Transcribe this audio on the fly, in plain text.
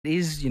It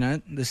is,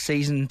 the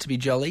season to be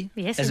jolly,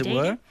 Yes, as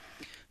indeed.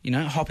 it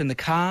were. Hop in the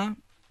car,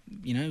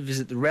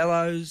 visit the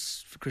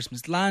Rellos for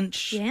Christmas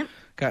lunch, Yeah.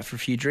 go out for a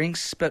few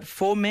drinks. But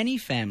for many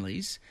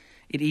families,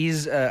 it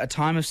is a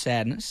time of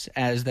sadness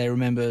as they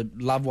remember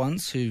loved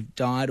ones who've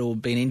died or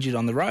been injured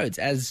on the roads,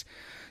 as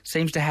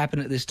seems to happen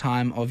at this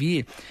time of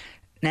year.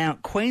 Now,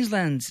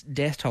 Queensland's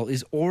death toll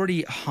is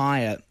already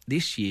higher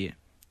this year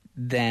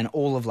than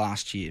all of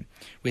last year,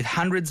 with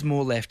hundreds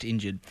more left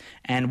injured.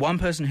 And one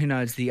person who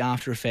knows the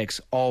after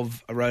effects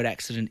of a road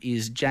accident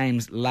is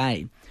James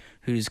Lay,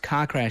 whose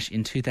car crash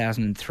in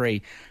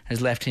 2003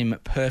 has left him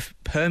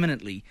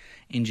permanently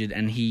injured.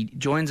 And he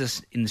joins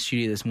us in the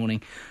studio this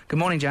morning. Good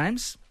morning,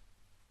 James.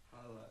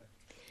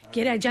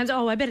 G'day, James.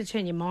 Oh, I better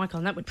turn your mic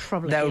on. That would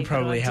probably That be would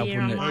probably a good help,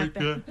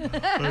 idea.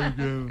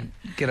 wouldn't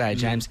it? G'day,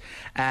 James.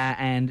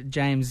 And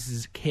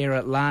James's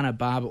carer, Lana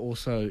Barber,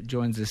 also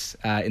joins us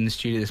in the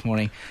studio this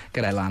morning.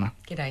 G'day, Lana.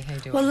 G'day, how you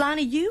doing? Well,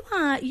 Lana,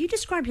 you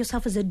describe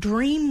yourself as a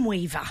dream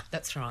weaver.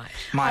 That's right.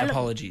 My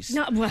apologies.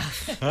 No, well,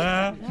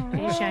 I'm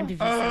ashamed of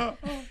yourself.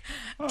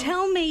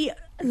 Tell me,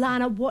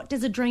 Lana, what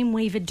does a dream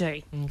weaver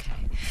do? Okay.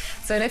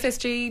 So an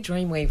FSG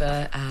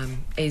Dreamweaver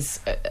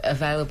is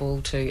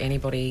available to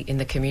anybody in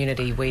the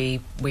community.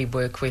 We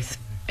work with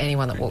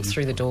anyone that walks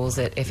through the doors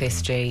at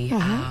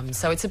FSG.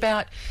 So it's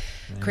about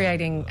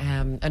creating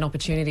an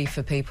opportunity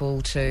for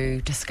people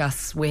to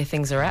discuss where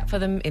things are at for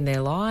them in their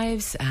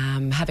lives,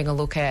 having a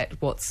look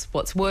at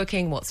what's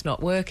working, what's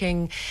not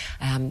working,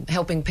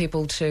 helping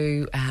people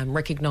to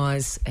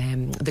recognise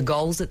the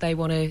goals that they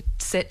want to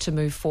set to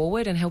move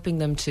forward, and helping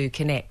them to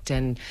connect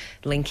and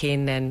link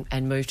in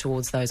and move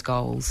towards those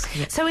goals.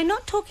 Yep. So we're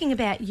not talking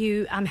about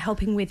you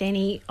helping with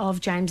any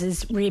of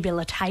James's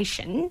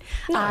rehabilitation.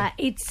 No.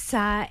 It's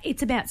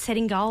about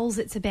setting goals.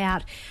 It's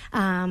about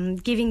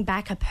giving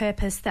back a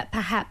purpose that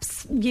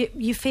perhaps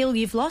you feel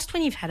you've lost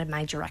when you've had a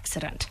major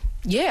accident.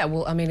 Yeah,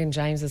 well, I mean, in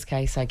James's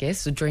case, I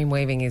guess, the dream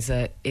weaving is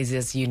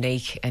as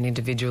unique and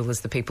individual as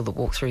the people that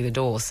walk through the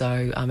door.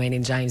 So, I mean,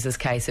 in James's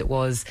case, it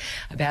was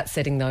about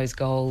setting those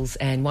goals,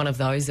 and one of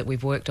those that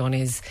we've worked on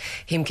is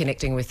him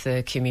connecting with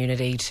the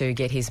community to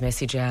get his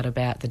message out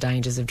about the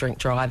dangers of drink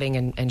driving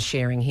and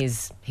sharing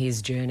his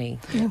journey.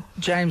 Yeah.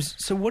 James,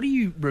 so what do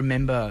you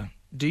remember?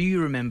 Do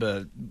you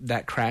remember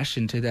that crash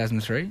in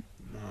 2003?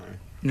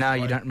 No,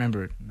 you don't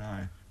remember it?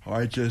 No.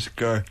 I just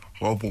go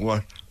off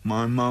what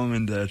my mum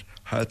and dad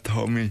had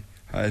told me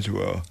as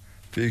well,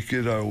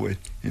 because I was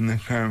in the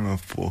coma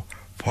for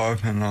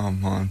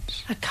 5.5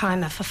 months. A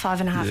coma for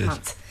 5.5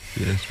 months.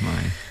 Yes,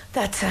 mate.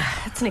 That's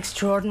an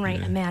extraordinary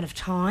amount of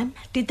time.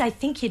 Did they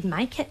think you'd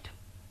make it,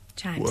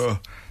 James? Well,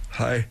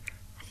 I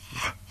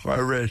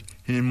read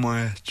in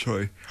my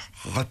story,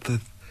 after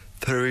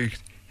 3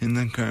 weeks in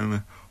the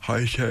coma,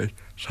 I showed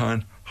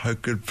signs I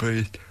could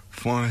breathe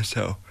for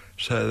myself,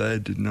 so they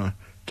did not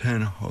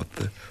turn off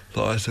the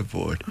life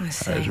support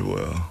as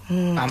well.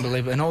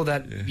 Unbelievable. And all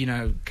that,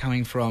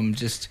 coming from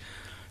just,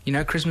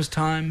 Christmas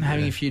time,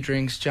 having a few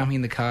drinks, jumping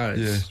in the car.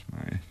 Yes,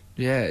 mate.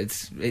 Yeah,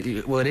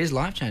 it is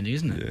life-changing,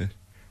 isn't it? Yes.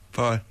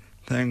 But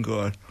thank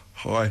God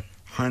I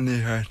only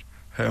had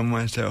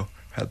myself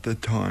at the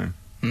time.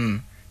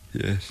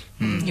 Yes.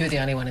 You were the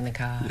only one in the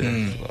car.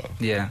 Yes, love.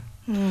 Yeah.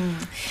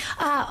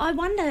 I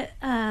wonder,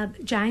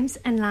 James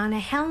and Lana,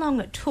 how long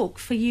it took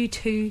for you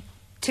to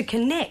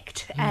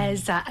connect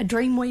as a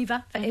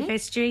dreamweaver for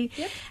FSG,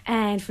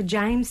 and for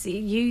James,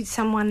 you,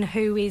 someone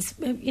who is,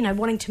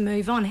 wanting to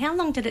move on. How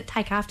long did it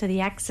take after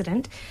the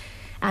accident,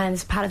 and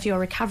as part of your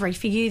recovery,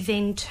 for you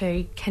then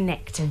to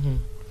connect?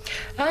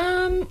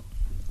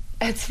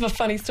 It's a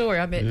funny story.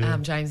 I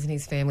met James and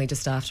his family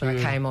just after I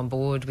came on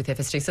board with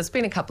FSG. So it's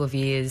been a couple of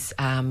years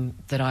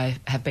that I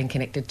have been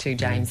connected to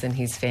James and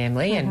his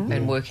family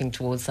and working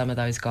towards some of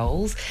those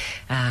goals.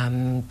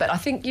 But I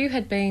think you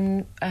had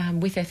been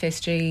with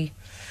FSG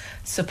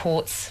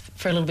supports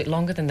for a little bit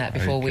longer than that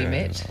before we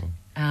met.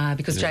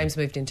 Because James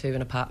moved into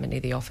an apartment near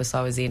the office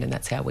I was in, and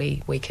that's how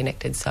we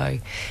connected. So,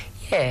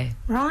 yeah.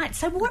 Right.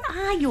 So what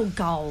are your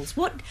goals?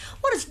 What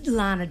does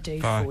Lana do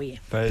for you?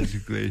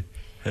 Basically,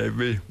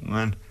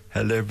 everyone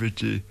at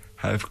FSG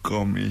have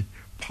got me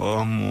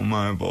far more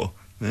mobile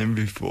than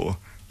before,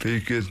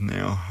 because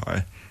now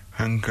I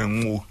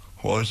can walk,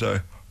 also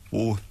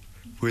walk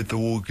with the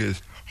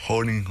walkers,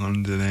 holding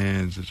onto their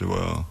hands as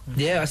well.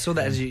 Yeah, I saw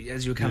that as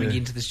you were coming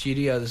into the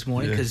studio this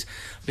morning, because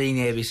being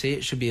the ABC,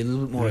 it should be a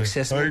little bit more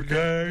accessible.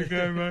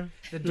 Okay, mate.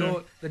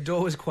 The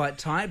door was quite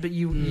tight, but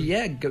you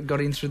got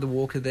in through the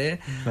walker there.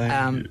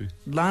 Thank you.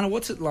 Lana,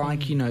 what's it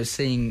like,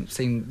 seeing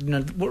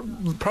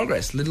what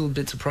progress, little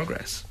bits of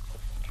progress?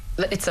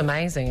 It's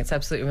amazing. It's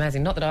absolutely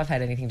amazing. Not that I've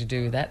had anything to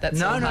do with that.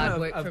 That's all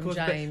hard work from course,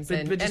 James.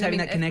 But just having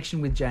that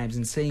connection with James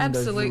and seeing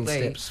those little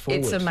steps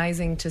forward. It's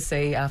amazing to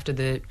see after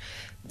the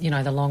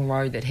long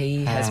road that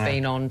he has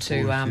been on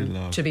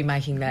to be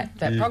making that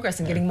progress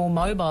and getting more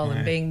mobile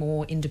and being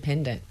more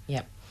independent.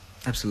 Yep.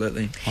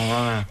 Absolutely.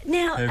 Now,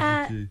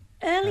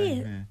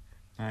 earlier...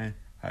 a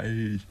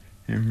huge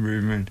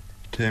improvement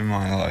to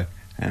my life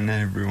and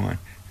everyone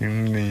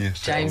in the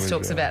James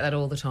talks about that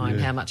all the time,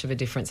 how much of a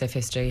difference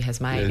FSG has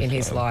made in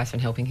his life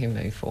and helping him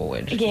move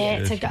forward.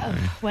 Yeah,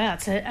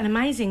 it's an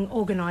amazing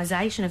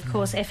organisation. Of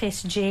course,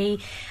 FSG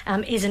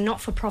is a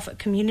not-for-profit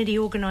community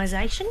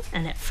organisation,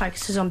 and it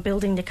focuses on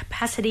building the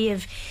capacity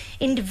of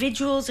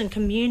individuals and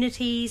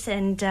communities.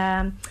 And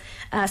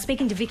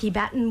speaking to Vicky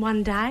Batten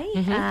one day,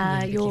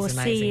 your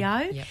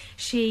CEO,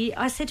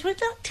 I said to her,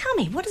 "Look, tell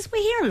me,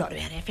 we hear a lot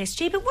about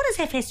FSG, but what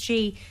does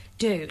FSG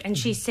do?" And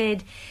she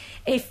said,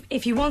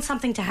 if you want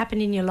something to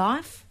happen in your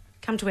life,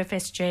 come to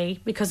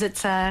FSG, because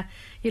it's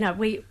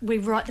we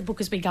write the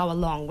book as we go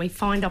along. We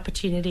find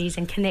opportunities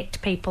and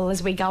connect people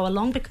as we go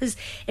along, because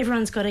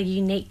everyone's got a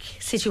unique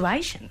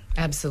situation.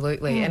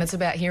 Absolutely. And it's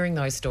about hearing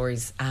those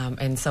stories,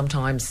 and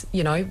sometimes,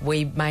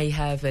 we may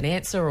have an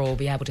answer or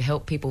be able to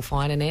help people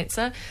find an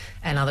answer,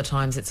 and other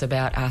times it's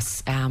about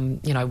us,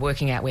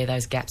 working out where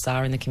those gaps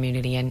are in the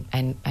community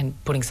and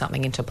putting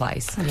something into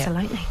place.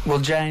 Absolutely. Well,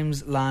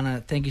 James,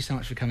 Lana, thank you so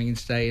much for coming in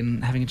today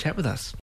and having a chat with us.